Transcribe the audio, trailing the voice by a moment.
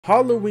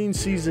Halloween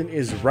season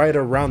is right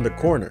around the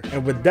corner,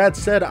 and with that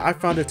said, I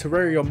found a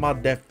Terraria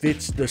mod that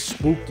fits the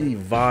spooky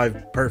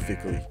vibe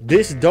perfectly.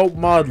 This dope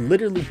mod,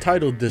 literally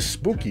titled the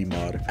Spooky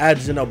Mod,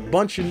 adds in a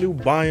bunch of new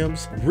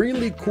biomes,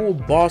 really cool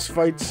boss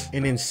fights,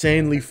 and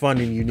insanely fun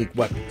and unique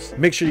weapons.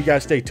 Make sure you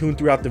guys stay tuned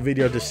throughout the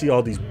video to see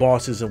all these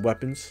bosses and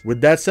weapons. With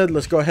that said,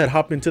 let's go ahead,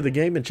 hop into the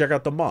game and check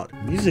out the mod.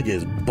 Music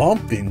is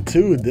bumping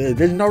too.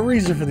 There's no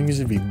reason for the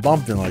music to be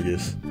bumping like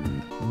this.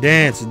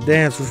 Dance.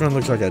 Which one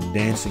looks like a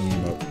dancing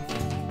emote?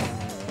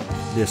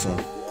 This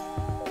one.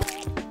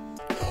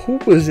 Who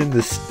was in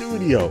the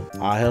studio?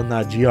 Ah, hell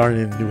not. GR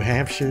in New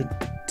Hampshire.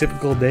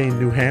 Typical day in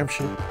New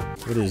Hampshire.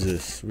 What is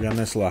this? We got a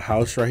nice little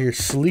house right here.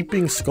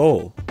 Sleeping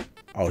Skull.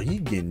 Oh, he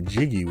getting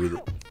jiggy with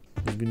it.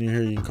 If you've been in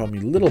here, you can call me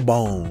Little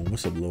Bone.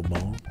 What's up, Little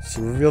Bone?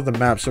 So reveal the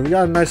map. So we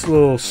got a nice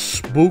little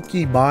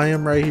spooky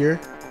biome right here.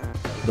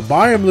 The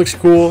biome looks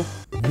cool.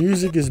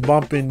 Music is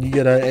bumping. You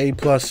get an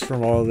A+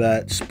 from all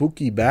that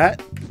spooky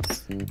bat.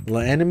 Little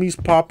enemies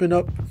popping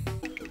up.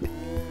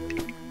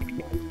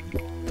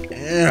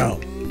 Damn.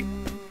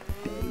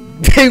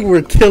 They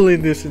were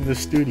killing this in the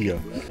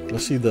studio.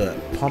 Let's see the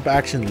pump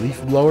action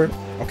leaf blower.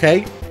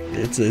 Okay,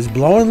 it's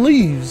blowing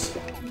leaves.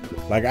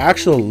 Like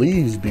actual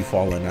leaves be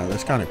falling out.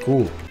 That's kind of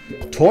cool.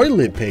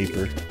 Toilet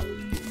paper.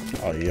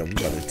 Oh yeah, we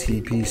got a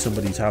TP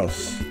somebody's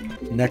house.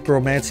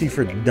 Necromancy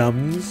for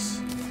dummies.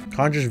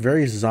 Conjures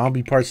various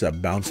zombie parts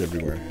that bounce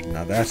everywhere.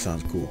 Now that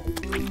sounds cool.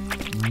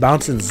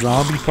 Bouncing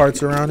zombie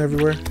parts around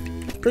everywhere.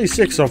 Pretty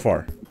sick so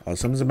far.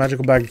 Summons a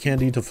magical bag of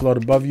candy to float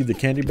above you. The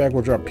candy bag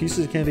will drop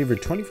pieces of candy every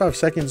 25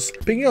 seconds.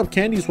 Picking up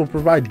candies will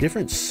provide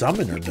different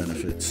summoner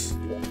benefits.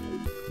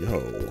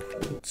 Yo,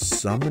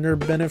 summoner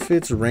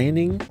benefits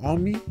raining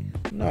on me?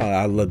 No,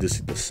 I love to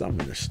see the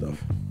summoner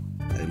stuff.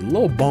 A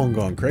little bone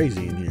going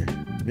crazy in here.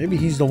 Maybe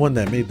he's the one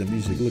that made the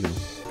music. Look at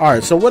him.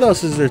 Alright, so what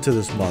else is there to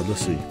this mod?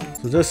 Let's see.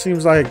 So this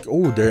seems like,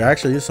 oh, there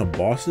actually is some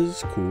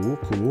bosses.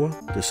 Cool.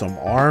 There's some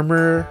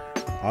armor.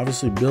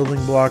 Obviously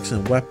building blocks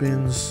and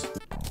weapons.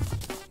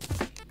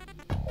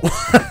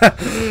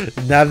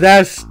 Now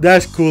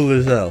that's cool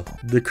as hell.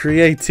 The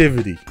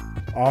creativity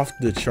off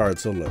the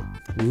charts. Hold up.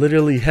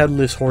 Literally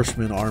headless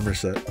horseman armor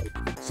set.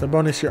 Some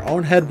bonus, your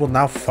own head will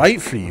now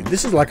fight for you.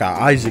 This is like an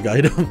Isaac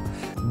item.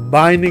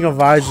 Binding of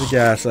Isaac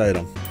ass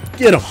item.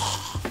 Get him.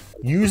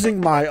 Using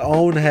my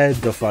own head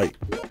to fight.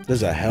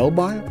 There's a hell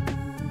biome?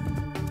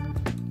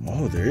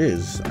 Oh, there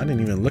is. I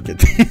didn't even look at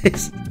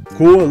this.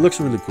 Cool. It looks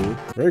really cool.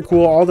 Very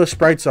cool. All the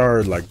sprites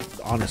are like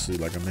honestly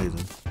like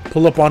amazing.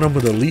 Pull up on them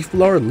with a leaf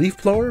blower.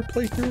 Leaf blower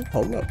playthrough?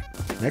 Hold up.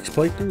 Next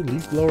playthrough,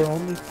 leaf blower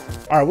only.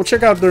 Alright, we'll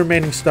check out the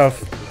remaining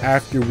stuff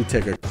after we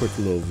take a quick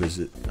little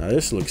visit. Now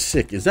this looks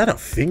sick. Is that a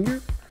finger?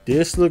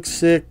 This looks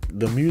sick.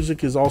 The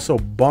music is also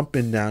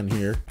bumping down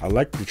here. I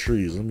like the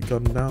trees. Let me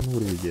cut them down. What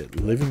do we get?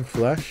 Living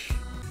flesh.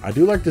 I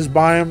do like this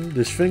biome.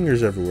 There's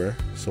fingers everywhere.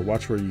 So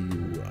watch where you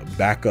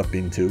back up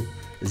into.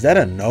 Is that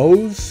a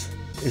nose?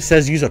 It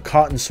says use a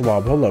cotton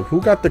swab. Hold up. Who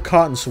got the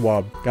cotton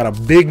swab? Got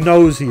a big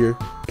nose here.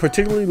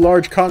 Particularly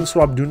large cotton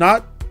swab. Do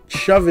not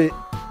shove it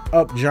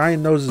up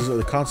giant noses or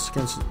the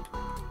consequences.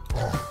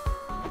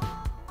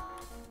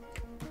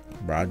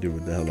 Bro, I do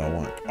what the hell I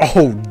want.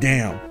 Oh,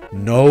 damn.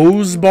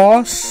 Nose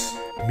boss?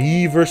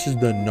 Me versus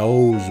the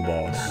nose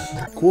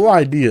boss. Cool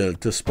idea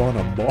to spawn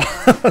a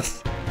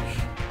boss.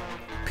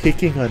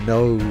 Picking a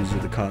nose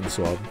with a cotton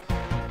swab.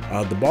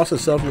 The boss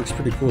itself looks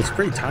pretty cool. It's a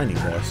pretty tiny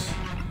boss.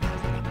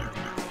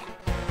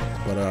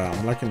 But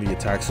I'm liking the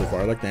attack so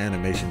far. I like the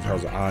animations, how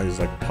his eyes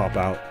like pop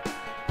out.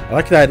 I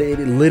like that it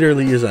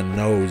literally is a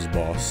nose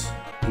boss.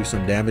 Do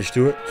some damage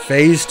to it.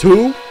 Phase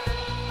 2?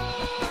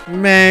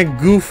 Man,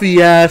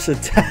 goofy ass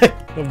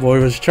attack. The boy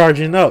was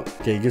charging up.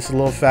 Okay, gets a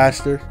little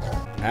faster.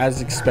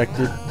 As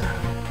expected.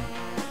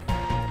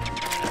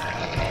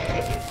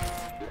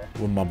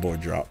 What my boy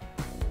drop?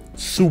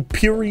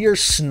 Superior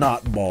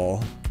snot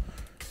ball.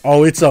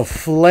 Oh, it's a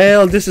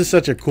flail. This is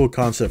such a cool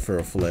concept for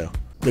a flail.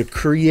 The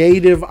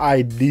creative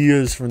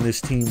ideas from this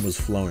team was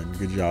flowing.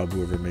 Good job,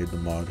 whoever made the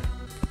mod.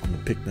 I'm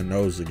gonna pick the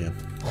nose again.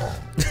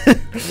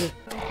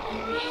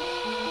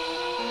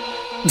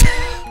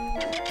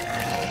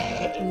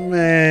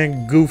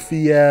 Man,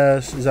 goofy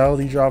ass. Is that all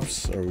he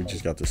drops? Or we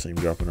just got the same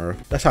drop in a row?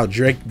 That's how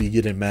Drake be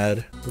getting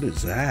mad. What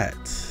is that?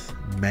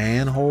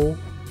 Manhole?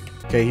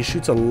 Okay, he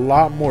shoots a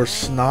lot more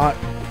snot.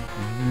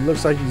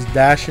 Looks like he's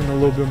dashing a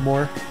little bit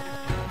more.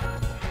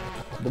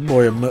 The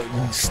boy,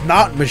 a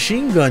snot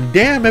machine gun.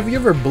 Damn, have you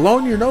ever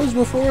blown your nose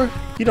before?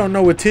 You don't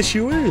know what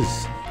tissue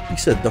is. He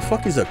said, the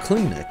fuck is a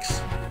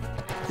Kleenex?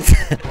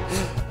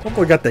 My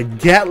boy got the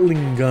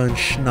Gatling gun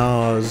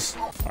schnoz.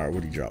 Alright,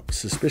 what'd he drop?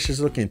 Suspicious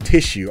looking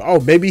tissue. Oh,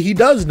 maybe he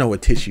does know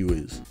what tissue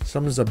is.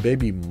 Summons a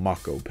baby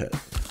Mako pet.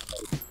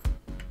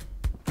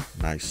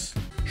 Nice.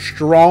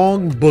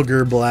 Strong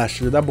booger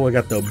blaster. That boy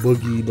got the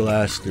boogie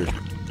blaster.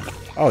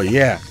 Oh,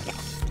 yeah.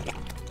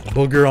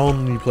 Booger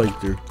only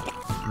playthrough.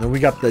 And then we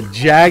got the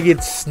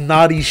jagged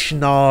snotty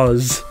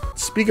schnoz.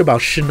 Speak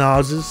about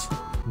schnozzes.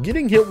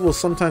 Getting hit will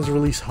sometimes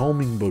release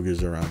homing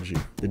boogers around you.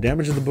 The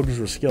damage of the boogers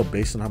will scale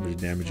based on how much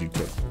damage you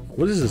took.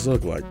 What does this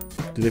look like?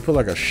 Do they put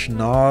like a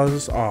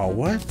schnoz? Oh,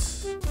 what?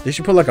 They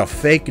should put like a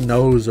fake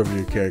nose over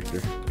your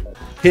character.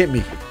 Hit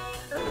me.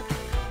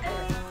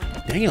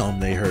 Damn,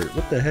 they hurt.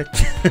 What the heck?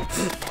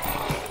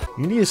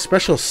 You need a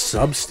special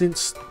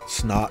substance?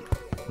 Snot.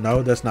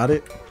 No, that's not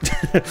it.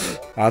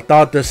 I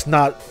thought the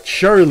snot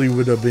surely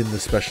would have been the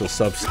special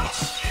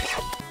substance.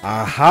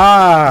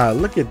 Aha!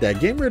 Look at that.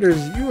 Game Raiders,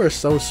 you are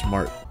so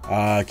smart.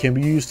 Can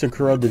be used to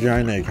corrode the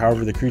giant egg.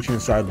 However, the creature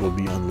inside will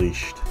be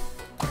unleashed.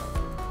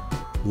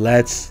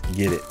 Let's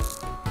get it.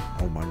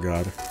 Oh my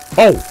god.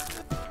 Oh!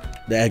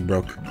 The egg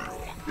broke.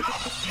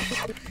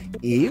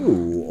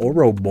 Ew.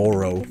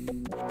 Ouroboros.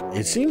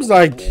 It seems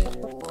like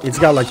it's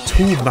got like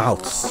 2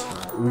 mouths.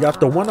 We got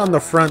the one on the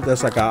front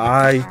that's like an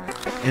eye.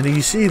 And then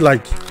you see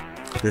like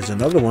there's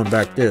another one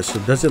back there. So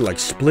does it like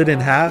split in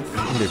half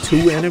into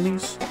 2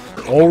 enemies?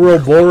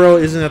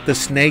 Ouroboros, isn't that the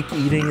snake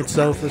eating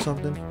itself or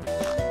something?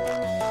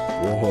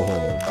 Whoa.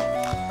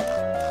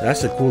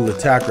 That's a cool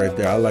attack right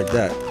there. I like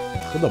that.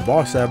 Where the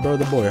boss at, bro?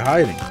 The boy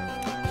hiding.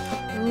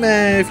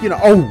 Man, if you know.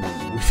 Oh,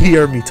 he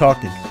heard me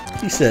talking.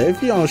 He said,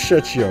 if you don't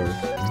shut your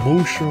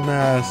mushroom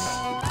ass.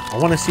 I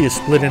want to see it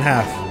split in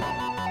half.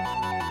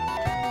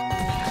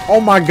 Oh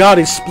my god,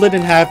 it's split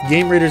in half.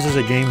 Game Raiders is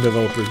a game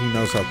developer. He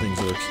knows how things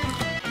work.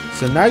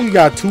 So now you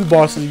got 2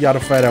 bosses you got to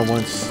fight at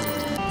once.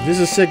 This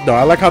is sick though.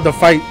 I like how the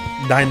fight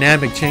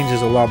dynamic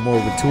changes a lot more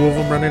with 2 of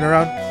them running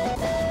around.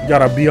 You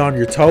gotta be on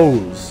your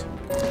toes.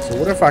 So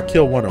what if I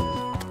kill one of them?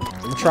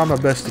 I'm gonna try my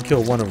best to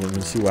kill one of them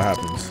and see what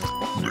happens.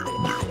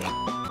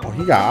 Oh,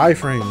 he got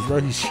iframes,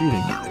 bro. He's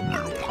cheating.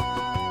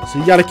 So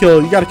you gotta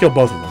kill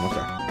both of them.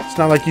 Okay. It's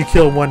not like you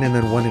kill one and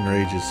then one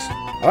enrages.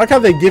 I like how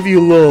they give you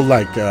little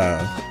like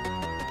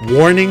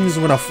warnings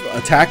when an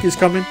attack is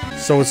coming.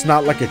 So it's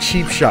not like a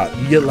cheap shot.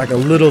 You get like a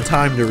little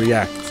time to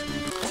react.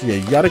 So yeah,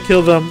 you gotta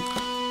kill them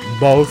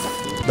both.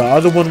 The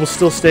other one will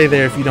still stay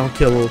there if you don't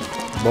kill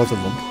both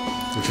of them,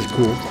 which is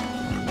cool.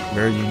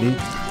 Very unique.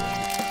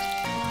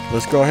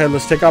 Let's go ahead.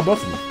 Let's take out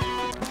both of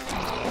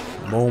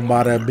them. Boom,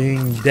 bada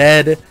bing,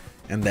 dead.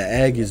 And the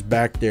egg is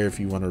back there if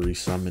you want to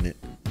resummon it.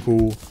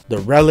 Cool. The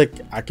relic,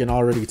 I can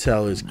already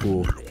tell is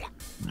cool.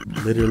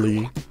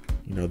 Literally,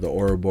 you know, the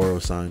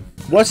Ouroboros sign.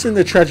 What's in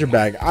the treasure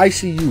bag? I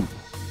see you.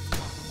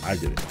 I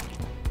did it.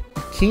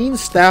 Keen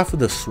Staff of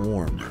the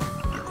Swarm.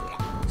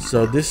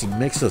 So this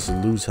makes us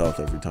lose health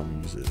every time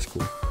we use it. It's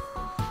cool.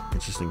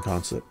 Interesting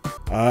concept.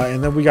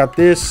 And then we got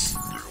this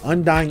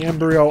Undying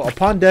Embryo.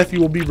 Upon death, you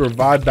will be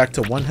revived back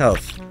to 1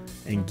 health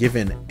and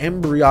given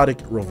embryonic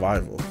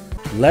revival.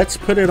 Let's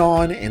put it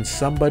on and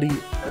somebody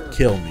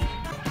kill me.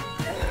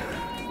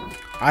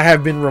 I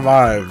have been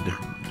revived.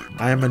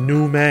 I am a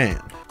new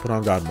man. Put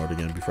on God mode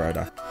again before I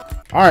die.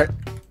 All right.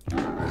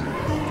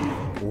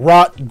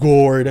 Rot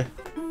gourd.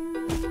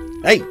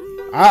 Hey,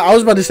 I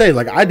was about to say,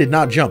 like, I did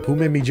not jump. Who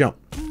made me jump?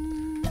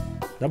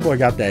 That boy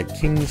got that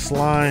King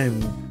Slime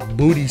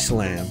booty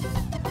slam.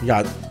 You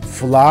got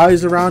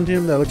flies around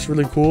him. That looks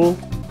really cool.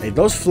 Hey,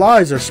 those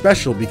flies are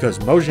special because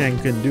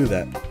Mojang couldn't do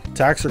that.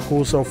 Attacks are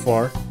cool so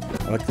far.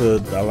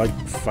 I like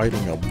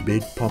fighting a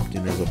big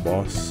pumpkin as a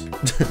boss.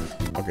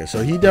 Okay,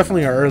 so he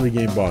definitely an early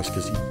game boss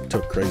because he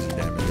took crazy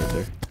damage right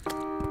there.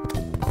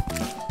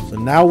 So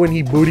now when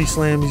he booty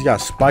slams, he's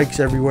got spikes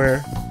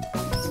everywhere.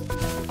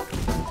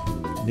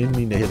 Didn't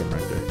mean to hit him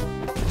right there.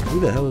 Who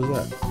the hell is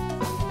that?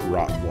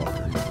 Rot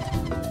Walker.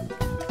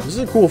 This is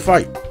a cool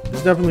fight.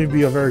 This definitely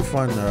be a very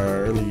fun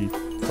early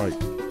fight.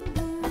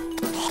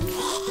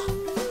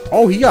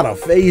 Oh, he got a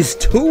phase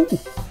 2.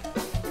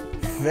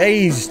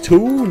 Phase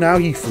 2? Now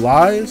he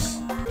flies?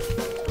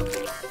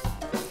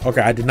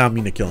 Okay, I did not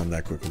mean to kill him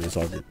that quickly. It's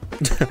all good.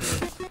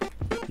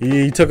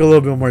 He took a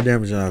little bit more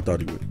damage than I thought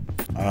he would.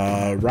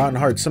 Rotten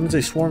Heart. Summons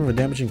a swarm of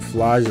damaging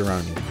flies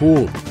around you.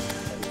 Cool.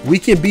 We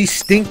can be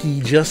stinky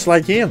just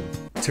like him.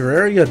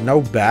 Terraria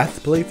no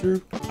bath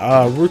playthrough.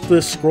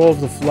 Ruthless Scroll of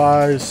the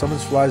Flies.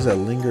 Summons flies that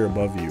linger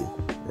above you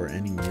or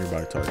any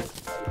nearby target.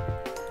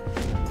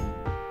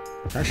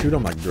 Can I shoot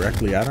him like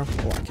directly at him?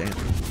 Oh, I can.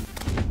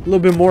 A little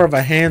bit more of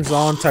a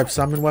hands-on type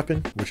summon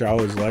weapon, which I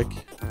always like.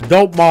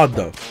 Dope mod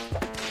though.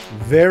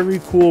 Very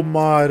cool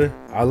mod.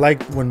 I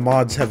like when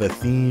mods have a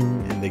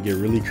theme and they get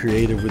really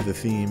creative with the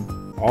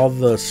theme. All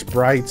the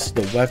sprites,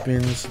 the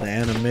weapons, the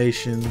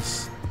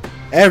animations,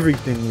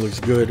 everything looks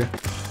good.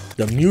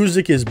 The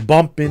music is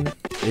bumping.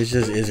 It's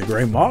a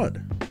great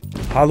mod.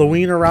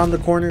 Halloween around the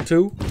corner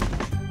too.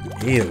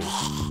 Ew.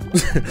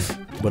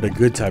 But a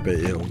good type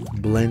of ew.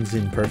 Blends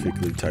in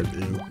perfectly type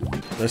ew.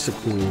 That's a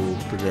cool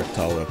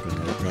projectile weapon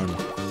or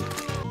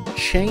gun.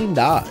 Chained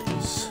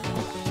eyes.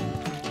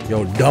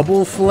 Yo,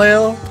 double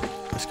flail.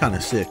 That's kind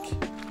of sick.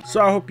 So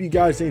I hope you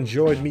guys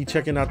enjoyed me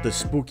checking out the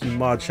spooky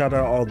mod. Shout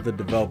out all the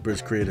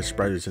developers, creators,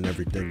 writers, and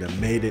everything that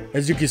made it.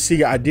 As you can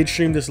see, I did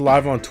stream this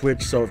live on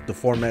Twitch, so if the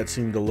format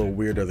seemed a little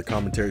weird or the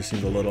commentary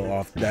seemed a little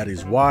off, that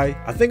is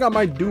why. I think I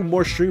might do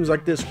more streams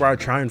like this where I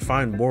try and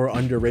find more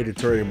underrated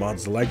Terraria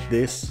mods like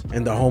this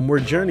and the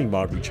Homeward Journey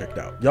mod we checked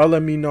out. Y'all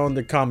let me know in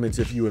the comments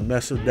if you would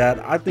mess with that.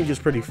 I think it's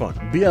pretty fun.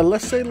 But yeah,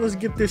 let's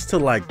get this to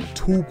like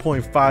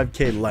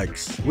 2.5k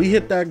likes. We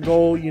hit that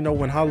goal, you know,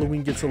 when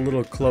Halloween gets a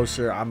little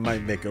closer, I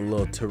might make a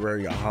little Terraria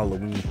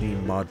Halloween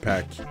themed mod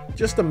pack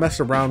just to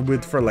mess around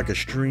with for like a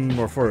stream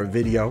or for a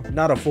video,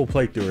 not a full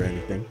playthrough or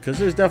anything, because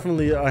there's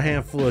definitely a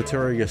handful of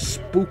Terraria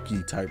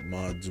spooky type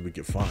mods we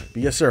could find.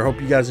 But yes sir,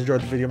 hope you guys enjoyed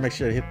the video. Make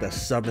sure to hit that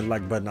sub and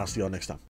like button. I'll see y'all next time.